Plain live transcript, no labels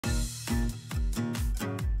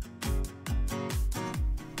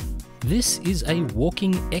This is a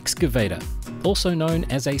walking excavator, also known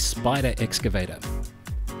as a spider excavator.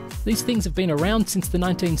 These things have been around since the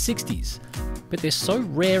 1960s, but they're so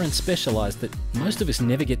rare and specialised that most of us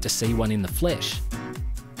never get to see one in the flesh.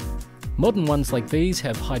 Modern ones like these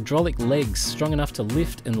have hydraulic legs strong enough to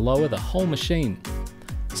lift and lower the whole machine.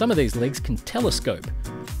 Some of these legs can telescope.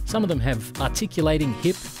 Some of them have articulating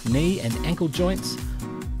hip, knee and ankle joints.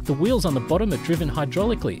 The wheels on the bottom are driven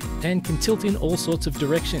hydraulically and can tilt in all sorts of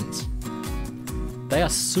directions. They are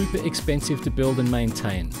super expensive to build and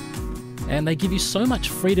maintain, and they give you so much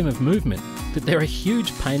freedom of movement that they're a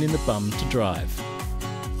huge pain in the bum to drive.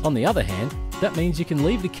 On the other hand, that means you can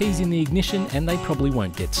leave the keys in the ignition and they probably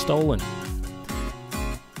won't get stolen.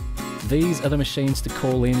 These are the machines to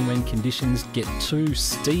call in when conditions get too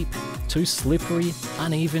steep, too slippery,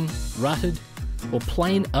 uneven, rutted, or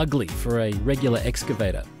plain ugly for a regular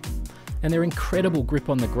excavator. And their incredible grip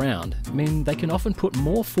on the ground mean they can often put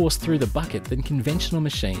more force through the bucket than conventional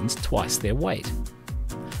machines twice their weight.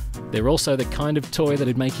 They're also the kind of toy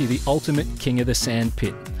that'd make you the ultimate king of the sand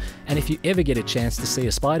pit. And if you ever get a chance to see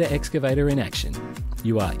a spider excavator in action,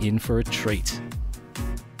 you are in for a treat.